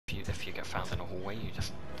found in a hallway, you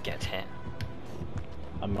just get hit.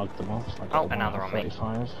 I mugged them off. I got Oh, them and now on they're on me.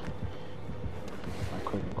 35. I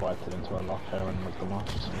quickly glided into a locker and mugged them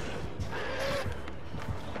off. So.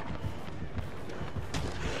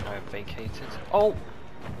 I have vacated. Oh!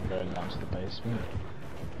 I'm going down to the basement.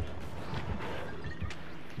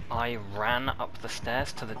 I ran up the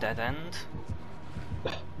stairs to the dead end.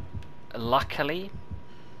 Luckily,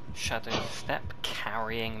 Shadow's step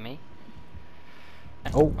carrying me.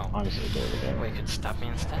 Oh, I'm so good again. Or you could stab me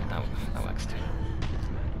instead, that works too.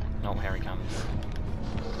 Oh, here he comes.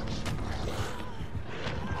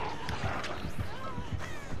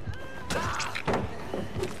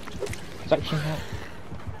 Section hat.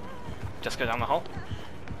 Just go down the hole.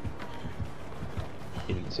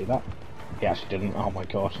 He didn't see that. He actually didn't. Oh my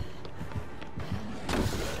god.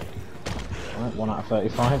 Alright, 1 out of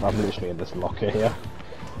 35. I'm literally in this locker here.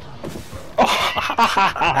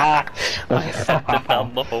 I sent it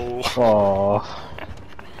down the hole. Oh.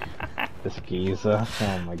 This geezer.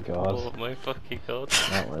 Oh my god. Oh my fucking god.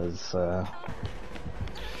 That was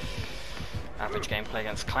Average gameplay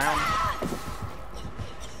against Clown.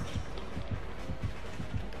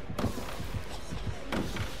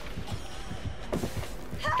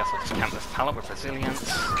 Guess I'll just camp this pallet with resilience.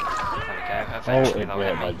 There we go. Eventually they'll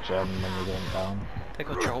hit my me. gen when you're going down. They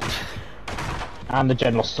got dropped. And the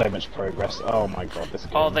gen lost so much progress. Oh my god, this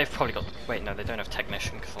game. Oh, they've probably got. Wait, no, they don't have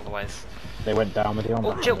technician because otherwise. They went down with the on.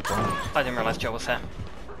 Oh, Jill! I didn't realise Jill was here.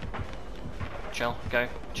 Jill, go.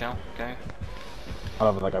 Jill, go. I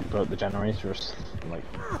love it, like I broke the generator, like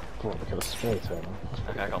brought the killer straight over.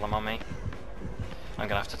 Okay, I got them on me. I'm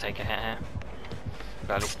gonna have to take a hit here.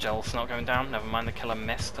 But at least Jill's not going down. Never mind, the killer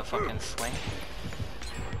missed a fucking swing.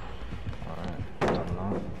 Alright, done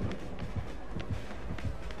that.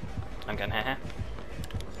 I'm getting hit here.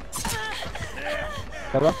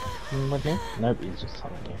 Killer? With me? Nope, he's just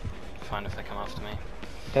telling you. Fine if they come after me.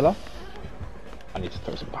 Killer? I need to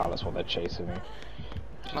throw some pallets while they're chasing me.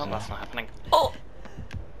 Well, that's not happening. Oh!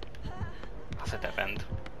 That's a dead end.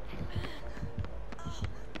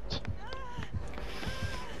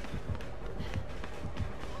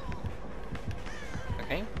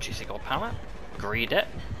 Okay, juicy gold pallet. Greed it.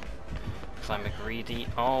 Because I'm a greedy.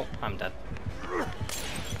 Oh, I'm dead.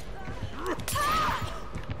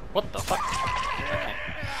 What the fuck? Okay.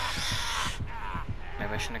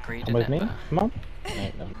 Maybe I shouldn't have greeded Come with it. me? But... Come on.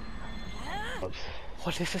 No.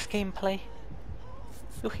 What is this gameplay?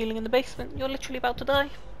 You're healing in the basement. You're literally about to die.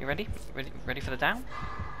 You ready? Ready for the down?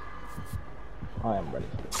 I am ready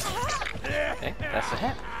for this. Okay, that's a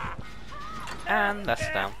hit. And that's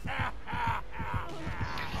down.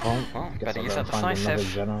 Oh, better I'll use go that find another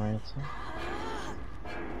decisive. generator.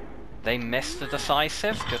 They missed the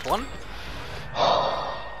decisive. Good one.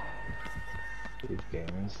 These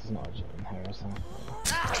gamers, this is not a gen here, is it?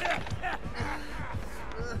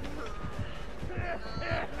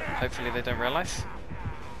 Hopefully they don't realise.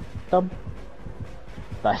 Dumb.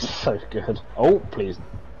 That's so good. Oh, please.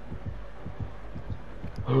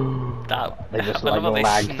 That, They just whenever like they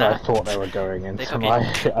lagged. I snapped, thought they were going into took my.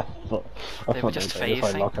 it. I thought They were just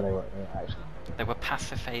phasing. Lock and they were actually. They were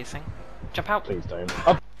passive phasing. Jump out. Please don't.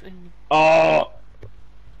 Oh. Oh.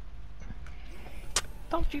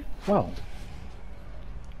 Don't you? Well.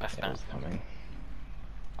 That's It down. was coming.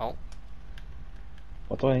 Oh.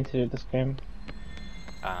 What do I need to do with this game?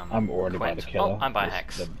 I'm already by the quit. killer. Oh, I'm by This-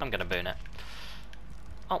 Hex. the- I'm gonna boon it.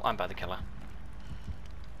 Oh, I'm by the killer.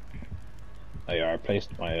 Oh yeah, I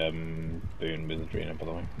replaced my boon with Adrena, by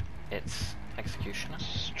the way. It's Executioner.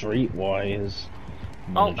 Streetwise.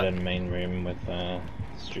 I'm Oh, in the gen main room with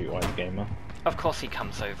Streetwise Gamer. Of course he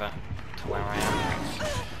comes over to where I am.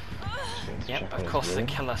 Let's Yep, check of his course the room.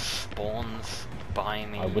 killer spawns by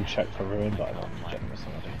me. I would check for ruin, but I Oh don't my- check this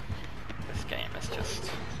already. This game is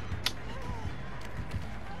just...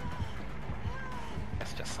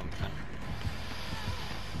 It's just something.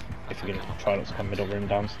 If you're gonna try not to come middle room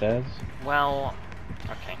downstairs. Well,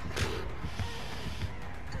 okay.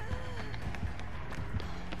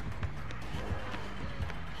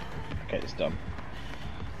 Okay, it's done.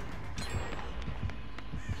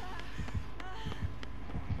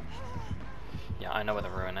 Yeah, I know where the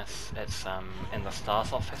ruin is. It's in the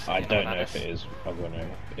stars office. if I you don't where know that if it is. I don't know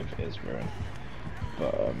if it is ruin,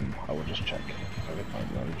 but I will just check if I can find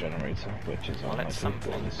another generator, which is Well, on my it's default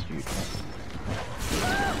something. dispute.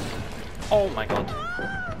 Oh my god.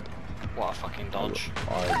 What a fucking dodge.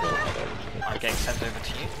 I I'm getting sent over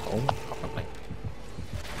to you. will. Probably.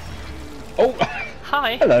 Oh!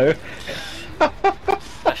 Hi! Hello!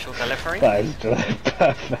 Special delivery. That is just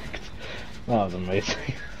perfect. That was amazing.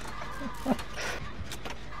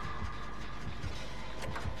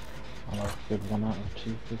 I love Good 1 out of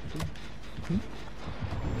 250. Hmm?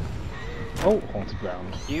 Oh, haunted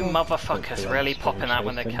ground. You oh, motherfuckers really that's popping out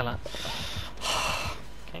when they chasing. kill her.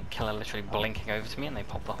 Okay, killer literally blinking over to me and they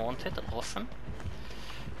pop the haunted. Awesome.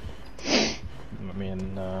 Me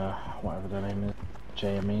and whatever their name is,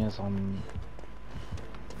 JME is on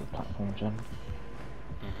the platform gen.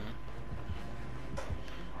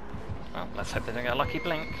 Well, let's hope they don't get a lucky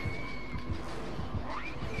blink.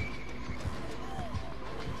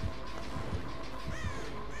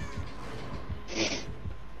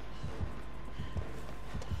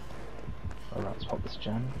 Oh, let's pop this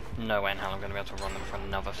gen. No way in hell I'm going to be able to run them for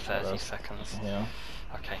another 30 seconds. Yeah.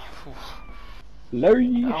 Okay. Whew.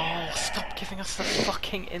 Larry! Oh, stop giving us the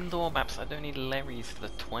fucking indoor maps. I don't need Larry's for the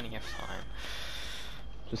 20th time.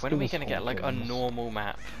 Just When are we give us going to get like a hauntings. normal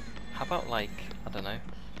map? How about like, I don't know.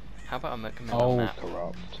 How about a middle Oh, map?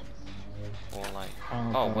 corrupt. Or like,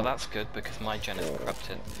 Oh, oh, well God. that's good because my gen is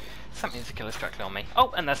corrupted. That means the killer's directly on me.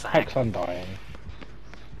 Oh, and there's the hack. Hex Undying.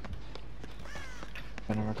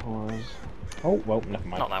 Generators. Oh, well, never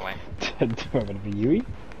mind. Not that way. Do I have a Yui?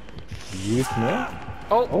 Yui from here?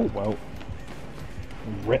 Oh, Oh, well.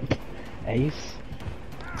 Rip. Ace.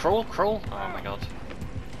 crawl, crawl. Oh my god.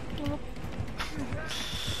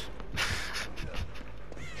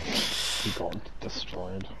 He got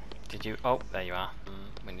destroyed. Did you? Oh, there you are.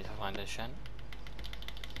 We need to find a shen.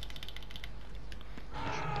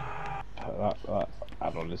 That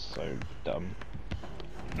add-on is so dumb.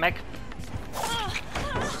 Meg.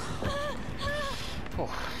 Oh,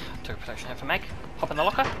 took a protection hit for Meg. Hop in the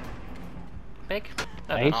locker. Big.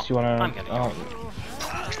 No, they're Ace, not. you wanna? I'm getting you.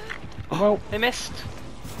 Well. They missed.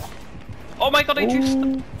 Oh my god, I juiced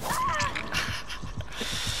them.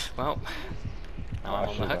 Well, now I'm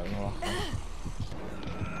on the hook.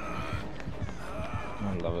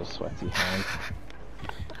 I love a sweaty hand.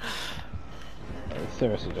 It's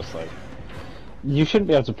seriously just like, you shouldn't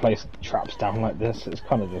be able to place traps down like this. It's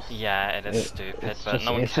kind of just. Yeah, it is stupid, it's but just-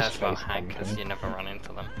 no one it's cares just about face hack because pumping. you never run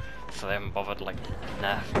into them. So they haven't bothered like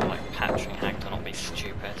nerfing, like patching hack to not be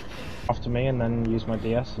stupid. After me, and then use my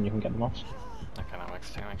DS, and you can get them off. Okay, that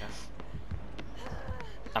works too, I guess.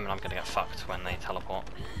 I mean, I'm gonna get fucked when they teleport.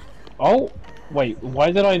 Oh, wait,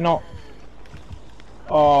 why did I not?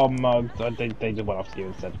 Oh, mug, they did one after you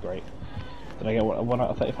instead. Great. Did I get 1 out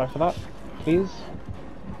of 35 for that? Please.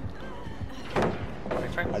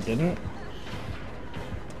 I didn't.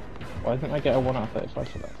 Why didn't I get a 1 out of 35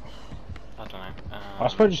 for that? I don't know. I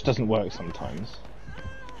suppose it just doesn't work sometimes.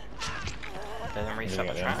 They didn't reset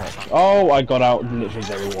the traps. Oh, I got out literally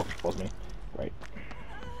they were walking towards me. Great.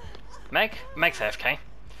 Meg's AFK.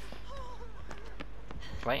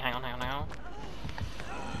 Wait, hang on.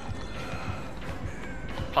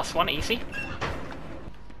 +1, easy.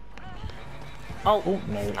 Oh, Oh,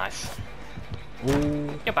 no. nice.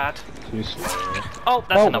 Ooh, You're bad. too slow. Oh,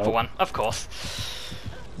 that's Oh, another well. one, of course.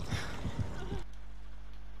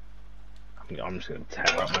 I'm just gonna tear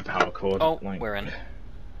out my power cord. Oh, like- we're in.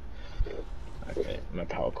 Okay, my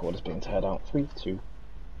power cord is being teared out. 3, 2.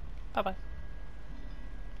 Bye-bye.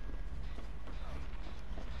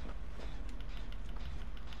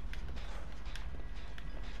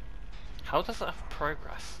 How does it have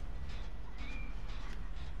progress?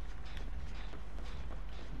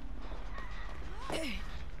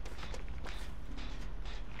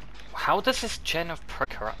 How does this gen of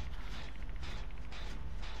corrupt?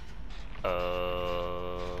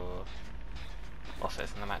 Also,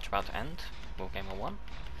 isn't the match about to end? Will gamer 1?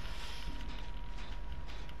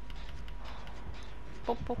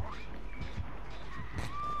 Boop, boop.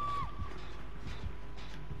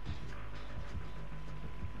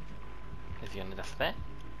 Is he under death there?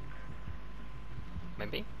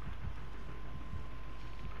 Maybe?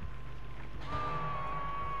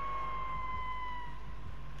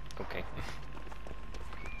 Okay.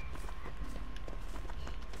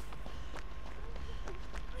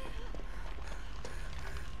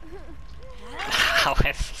 How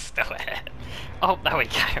is he still here? Oh, there we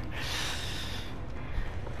go.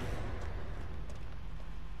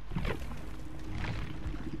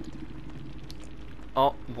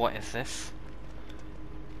 Oh, what is this?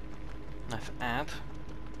 Nice ad.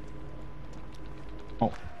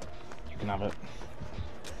 Oh, you can have it.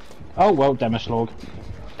 Oh well, Demoslog.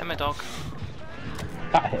 Demo dog.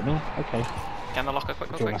 That hit me. Okay. Get in the locker,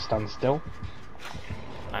 quick. Do you want to stand still?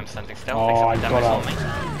 I'm standing still. Oh, Except I the got demo's out. on me.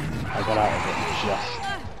 I got out of it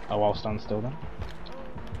just. Oh, I'll stand still then.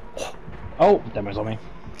 Oh, Demo's on me.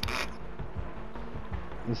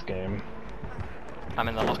 This game. I'm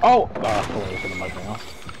in the locker. Oh! I thought it was gonna make me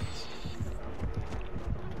off.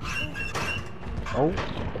 Oh!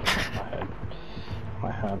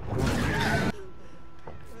 My head.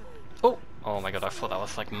 Oh, Oh my god, I thought that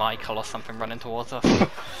was like Michael or something running towards us.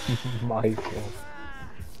 Michael.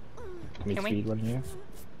 Can we Can we? speed run you?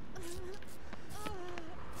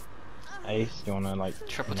 Ace, do you wanna like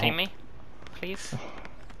Triple not? team me, please?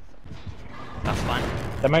 That's fine.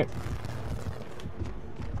 Demo.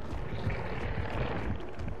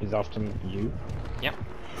 He's after you. Yep.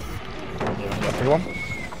 You want to go 3-1?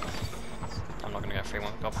 I'm not gonna go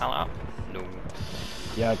 3-1. Got a pallet up? No.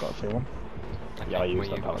 Yeah, I got a 3-1. Okay, Yeah, I where used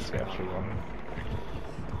you that got pallet to get a 3-1.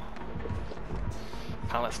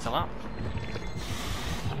 Pallet's still up.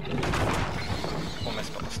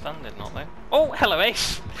 Almost got the stun, did not though. Oh, hello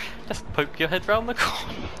Ace! Just poke your head round the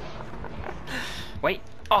corner. Wait.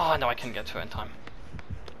 Oh no, I couldn't get to it in time.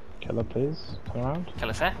 Killer, please. Come around.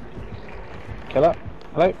 Killer's here. Killer.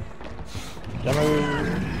 Hello. Demo.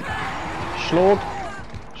 Schlorg.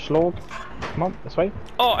 Schlorg. Come on, this way.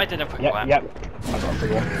 Oh, I didn't put Yep, where. yep. I got a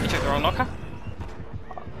 3-1. You took the wrong knocker?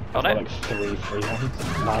 Got I've it. got like 3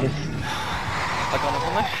 3-1s. Nice. I got it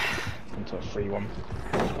on there. Into a 3-1.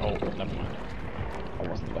 Oh, never mind. I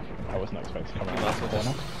wasn't looking. I wasn't expecting to come around That's that what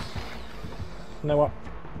corner. You know what?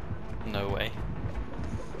 No way.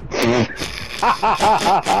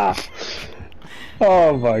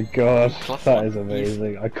 Oh my god, Plus that one. is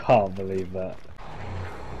amazing. I can't believe that.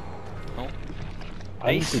 Oh.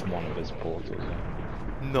 I Ace. did one of his portals.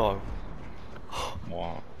 No.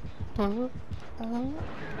 What?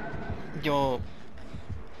 You're...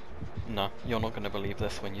 No, you're not going to believe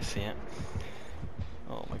this when you see it.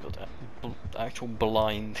 Oh my god, actual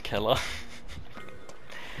blind killer.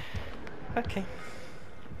 Okay.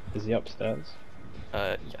 Is he upstairs?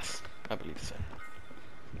 Yes, I believe so.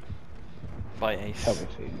 By Ace. Tell me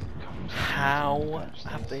if he comes How upstairs.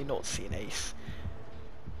 have they not seen Ace?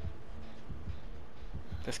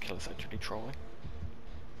 This killer's actually trolling.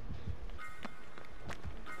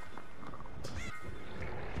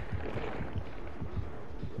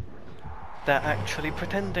 They're actually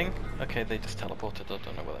pretending. Okay, they just teleported. I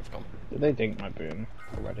don't know where they've gone. Did they dink my boom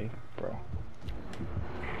already, bro?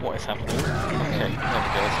 What is happening? Okay, there we go.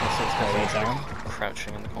 Are they down?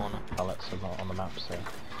 Crouching in the corner. Alex are not on the map, so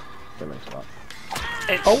get ready for that.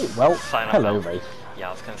 It's Oh, well, Silent hello, Hill. Wraith. Yeah,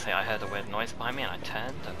 I was gonna say I heard a weird noise behind me and I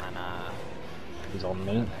turned and then He's on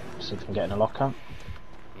me. See if we can get in a locker.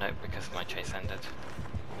 no, because my chase ended.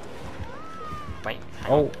 Wait,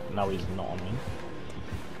 hang Oh, on. no, he's not on me.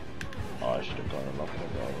 Oh, I should have gone a locker.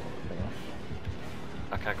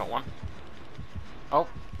 Okay, I got one. Oh,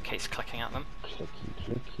 Kate's clicking at them. Clicky,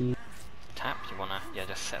 clicky. Tap, you wanna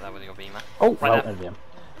just sit there with your beamer. Oh, Right well, there. there we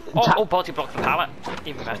Oh, Tap. oh, body block the pallet.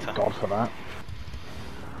 Even better. Thank God for that.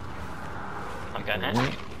 I'm getting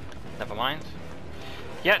hit. Never mind.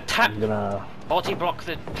 Yeah, tap. I'm gonna. Body block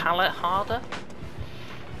the pallet harder.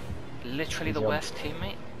 Literally the He's on. worst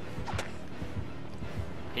teammate.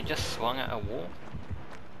 He just swung at a wall.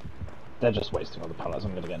 They're just wasting all the pallets.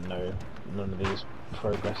 I'm gonna get none of these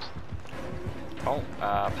progress. Oh,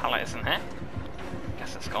 pallet isn't here.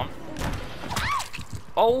 Guess it's gone.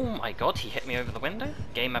 Oh my god, he hit me over the window.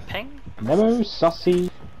 Gamer ping. Nemo, sussy.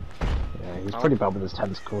 Yeah, he's Oh. pretty bad with his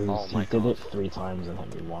tentacles. Oh my he did God. it 3 times and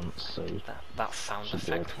hit me once, so... That sound Should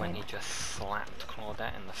be effect okay. when he just slapped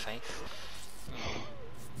Claudette in the face.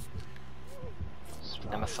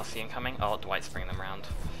 Emma Sussy incoming. Oh, Dwight's bringing them round.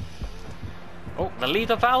 Oh, the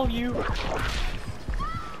leader value!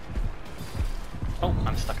 Oh,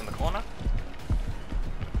 I'm stuck in the corner.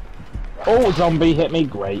 Oh, zombie hit me,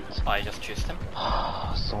 great. I just juiced him.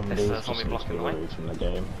 Zombies Is the just zombie need to blocking be the way? removed from the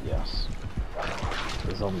game, yes.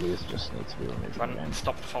 The zombies just need to be removed from the game. Run,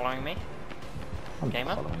 stop following me. I'm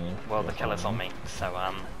Gamer? following you. Well, You're the killer's on following me, so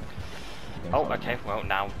You're Oh, following okay, me. well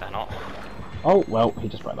now they're not. Oh, well, he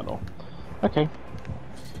just broke that door. Okay.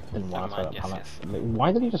 Didn't Never want to throw mind, that pallet. yes.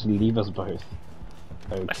 Why did he just leave us both?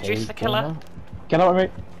 Okay, Let's juice the killer. gamer. Get out of me!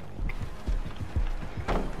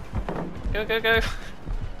 Go, go, go!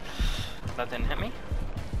 That didn't hit me.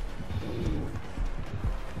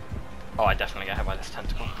 Oh, I definitely get hit by this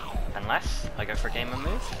tentacle. Unless I go for a gamer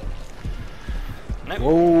move. Nope.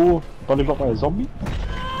 Whoa! Body blocked by a zombie?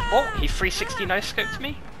 Oh, he 360 no scoped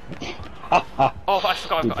me. Oh, I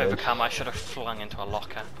forgot I've You got did. overcome. I should have flung into a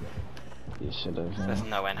locker. You should have. There's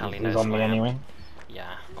no way in hell he He's knows on who me I am. anyway.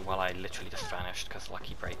 Yeah, well I literally just vanished because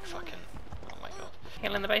Lucky Break fucking... Oh my god.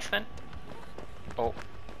 Heal in the basement. Oh.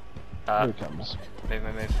 Here he comes. Move,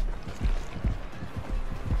 move, move.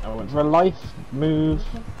 I went for a life move.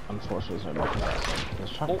 Unfortunately, there's no locker.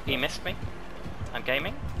 Let's try. Oh, he missed me. I'm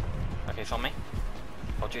gaming. Okay, he's on me.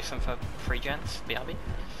 I'll juice him for free gents, BRB.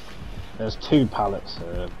 There's 2 pallets.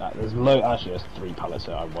 There's actually, there's 3 pallets.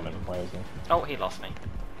 I want him. Where is he? Oh, he lost me.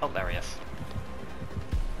 Oh, there he is.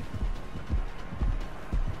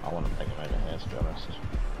 want to bring him over here, to be honest.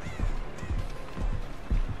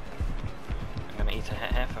 I'm gonna eat a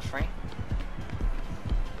hit here for free.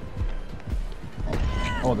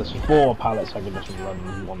 Oh, there's 4 pallets I can just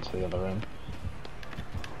run one to the other end.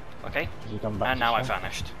 Okay. Has he come back And now I shore?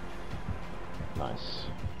 vanished. Nice.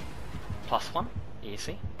 +1.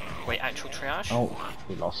 Easy. Wait, actual triage. Oh,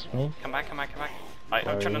 he lost me. Come back. I'm Where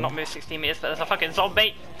trying are to you? not move 16 meters, but there's a fucking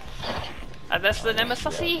zombie! And there's the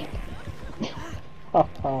Nemesis! Oh.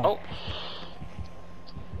 Oh,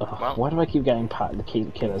 well. Why do I keep getting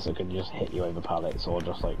the killers that can just hit you over pallets or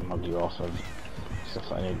just like mug you off of stuff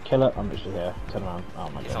that I need? Killer, I'm literally here. Turn around. Oh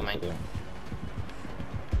my He's god. on me. Idiot.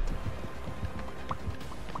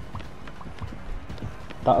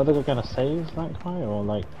 That other guy gonna save that guy or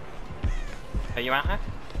like Are you out here?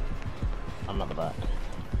 I'm at the back.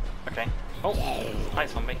 Okay. Oh, hi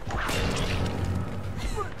zombie.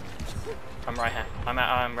 I'm right here.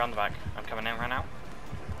 I'm round the back. I'm coming in right now.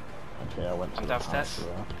 Okay, I went to I'm the downstairs. house,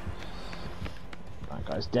 that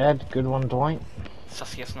guy's dead. Good one, Dwight.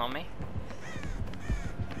 Sussy isn't on me.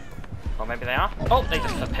 Or maybe they are. Oh, they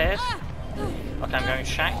just appeared. Okay, I'm going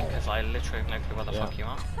shank because I literally have no clue where the fuck you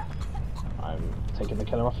are. I'm taking the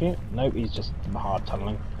killer off you. Nope, he's just hard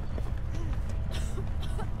tunneling.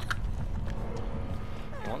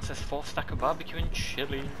 He wants his 4th stack of barbecue and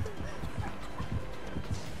chili.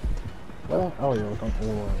 Where? Oh, you're gone all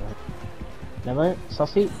the way. Never,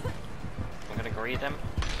 Sussy. I'm gonna greet him.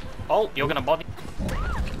 Oh, you're gonna body.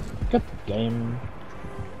 Good game.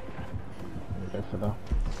 Go for the.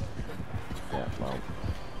 Yeah, well.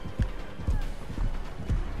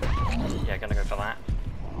 Yeah, gonna go for that.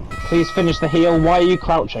 Please finish the heal. Why are you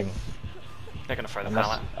crouching? They're gonna throw the Unless-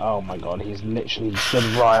 pallet. Oh my god, he's literally stood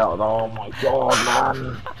right out. Oh my god,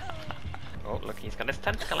 man. Oh, look, he's got his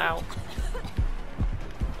tentacle out.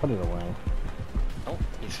 Put it away. Oh,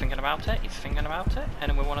 he's thinking about it. He's thinking about it. Hit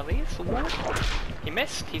him with one of these. Ooh. He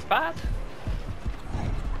missed. He's bad.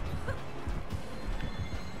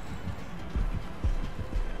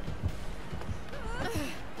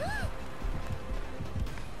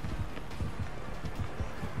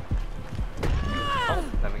 Oh,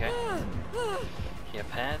 there we go. He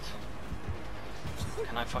appeared.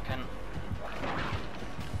 Can I fucking...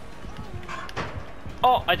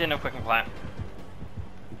 Oh, I didn't have quick and plan.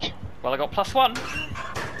 Well, I got +1.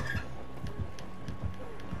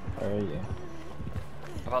 Where are you?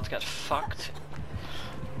 About to get fucked.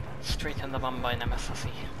 Straight in the bum by Nemesis.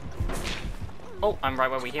 Oh, I'm right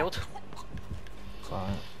where we healed.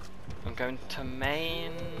 Right. I'm going to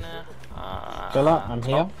main. Villa, I'm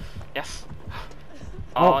here. Oh, yes.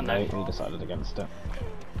 Oh, no. He decided against it.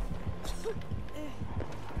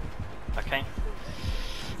 Okay.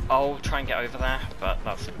 I'll try and get over there, but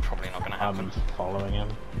that's probably not going to happen. I'm following him.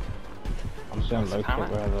 I'm just going to locate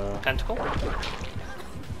pallet? where the... Tentacle?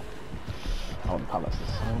 Oh, the pallet's this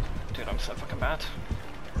side. Dude, I'm so fucking bad.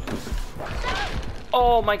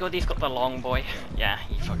 Oh my god, he's got the long boy. Yeah,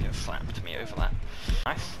 he fucking slapped me over that.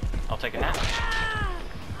 Nice. I'll take a hit.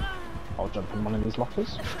 I'll jump in one of these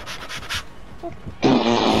lockers.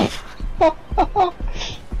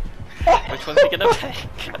 Which one's he gonna take?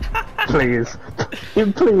 Please.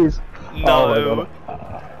 Please. No. Oh my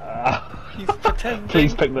god. He's pretending.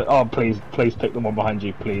 Please pick the... Oh, please pick the one behind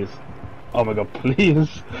you, please. Oh my god, please.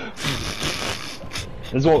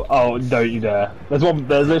 There's one... Oh, don't you dare. There's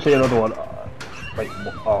literally another one. Wait,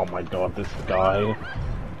 oh my god, this guy.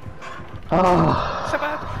 Ah. So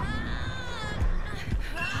bad.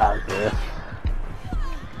 Out here.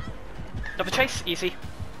 Double chase, easy.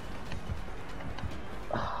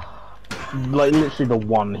 Like, literally the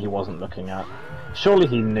one he wasn't looking at. Surely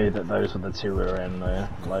he knew that those were the two we were in there,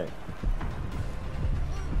 like...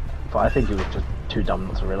 But I think he was just too dumb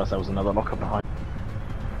not to realise there was another locker behind.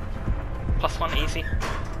 +1, easy.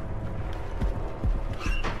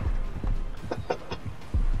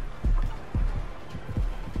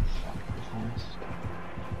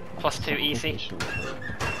 +2, easy.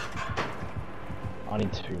 I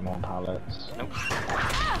need 2 more pallets. Nope.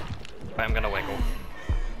 Wait, I'm gonna wiggle.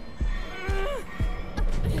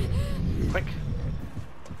 Quick.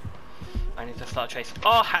 I need to start chasing.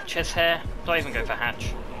 Oh, Hatch is here. Don't even go for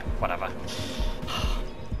Hatch. Whatever.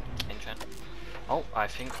 Injured. Oh, I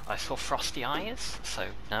think I saw frosty eyes, so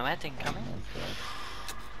no editing coming.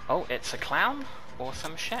 Oh, it's a clown? Or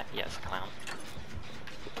some shit? Yeah, it's a clown.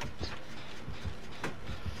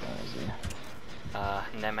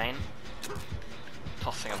 Near main.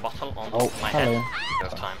 Tossing a bottle on my hello. head.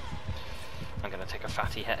 First time. I'm gonna take a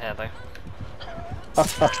fatty hit here though.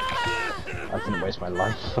 I didn't waste my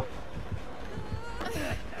life.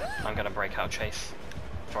 I'm gonna break out chase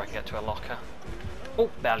before I can get to a locker. Oh,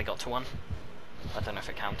 barely got to one. I don't know if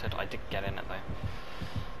it counted. I did get in it though.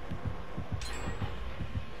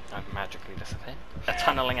 I've magically disappeared. They're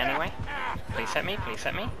tunneling anyway. Please hit me, please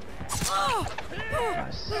hit me.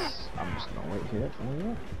 Nice. I'm just gonna wait here for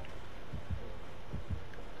you.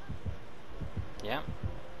 Yeah.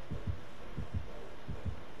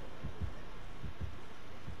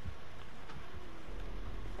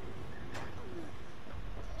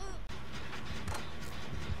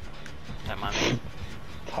 Don't mind me.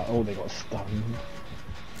 Oh, they got stunned.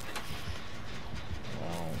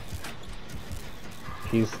 Wow.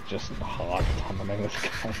 He's just hard tunneling this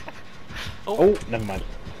guy. Oh, never mind.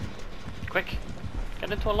 Quick,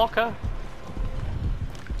 get into a locker.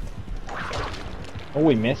 Oh,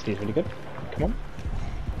 he missed. He's really good. Come on.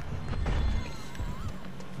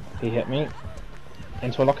 He hit me.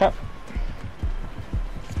 Into a lockup.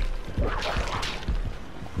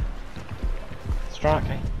 Strike.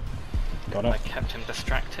 Okay. Got I it. kept him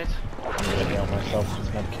distracted. I'm gonna heal myself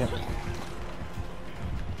with this medkit.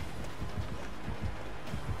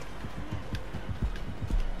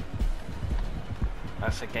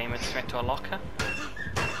 That's a gamer straight to a locker.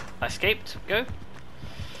 I escaped. Go.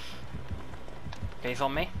 He's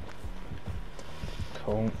on me.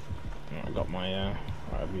 Cool. I got my,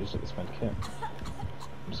 I've used this medkit.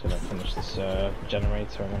 I'm just gonna finish this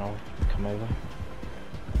generator and then I'll come over.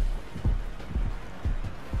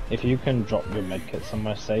 If you can drop your medkit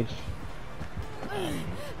somewhere safe,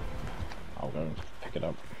 I'll go and pick it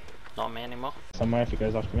up. Not on me anymore. Somewhere if he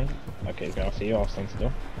goes after me. Okay, he's going after you, I'll stand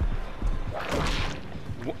still.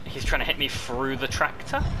 He's trying to hit me through the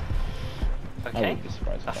tractor. I Okay, wouldn't be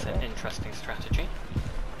surprised if that's that an worked. interesting strategy.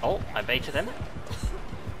 Oh, I baited him.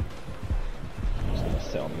 I'm just gonna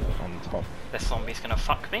sit on top. This zombie's gonna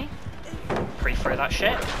fuck me. Pre-throw that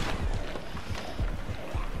shit.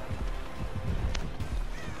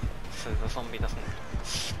 So the zombie doesn't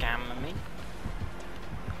scam me.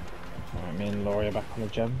 Alright, me and Laurie are back on the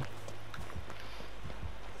gem.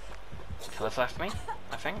 Killer's left me,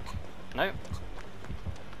 I think. No.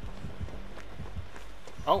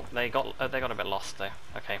 Oh, they got a bit lost though.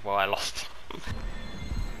 Okay, well I lost.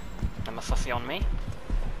 Nemesis on me.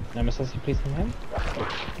 Nemesis, please come here.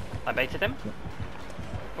 I baited him.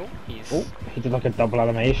 Oh, he's. Oh, he did like a double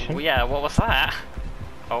animation. Oh yeah, what was that?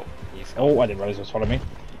 Oh, he's got. Oh, I didn't realize he was following me.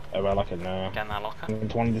 Oh well, I can Get in that locker.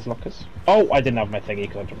 into one of these lockers. Oh, I didn't have my thingy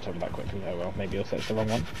because I jumped over that quickly. Oh well, maybe you'll search the wrong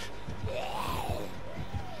one.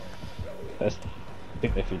 There's...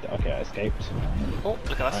 if he... okay, I escaped. Oh,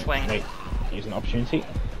 look at that Right, swing. wait, use an opportunity.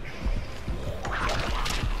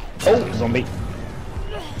 Oh, zombie.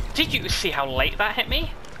 Did you see how late that hit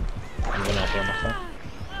me? I'm gonna heal myself.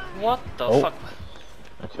 What the Oh. fuck?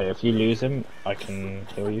 Okay, if you lose him, I can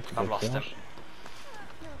heal you. I've lost him.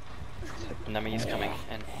 Nemi's coming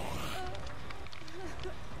in.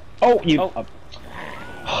 Oh, you... Oh.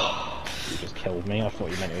 You just killed me. I thought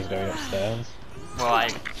you meant he was going upstairs. Well, I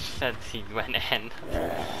said he went in.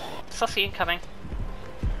 Sussy incoming.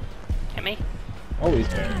 Hit me. Oh, he's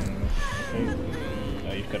going... okay.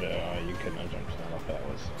 Oh, you couldn't have jumped to that locker. That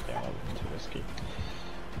was... yeah, that was too risky.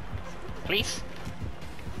 Please.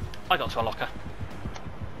 I got to a locker.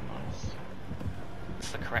 Nice.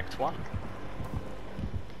 It's the correct one.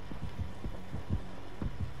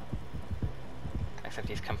 Except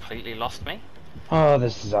he's completely lost me. Oh,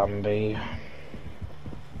 this zombie.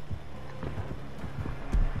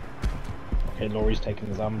 Okay, Laurie's taking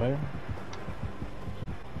the Zambo.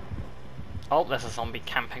 Oh, there's a zombie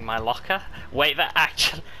camping my locker. Wait, that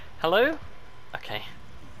actually... Hello? Okay.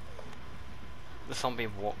 The zombie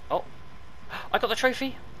walk... Oh! I got the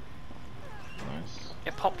trophy! Nice.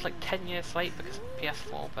 It popped like 10 years late because of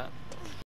PS4, but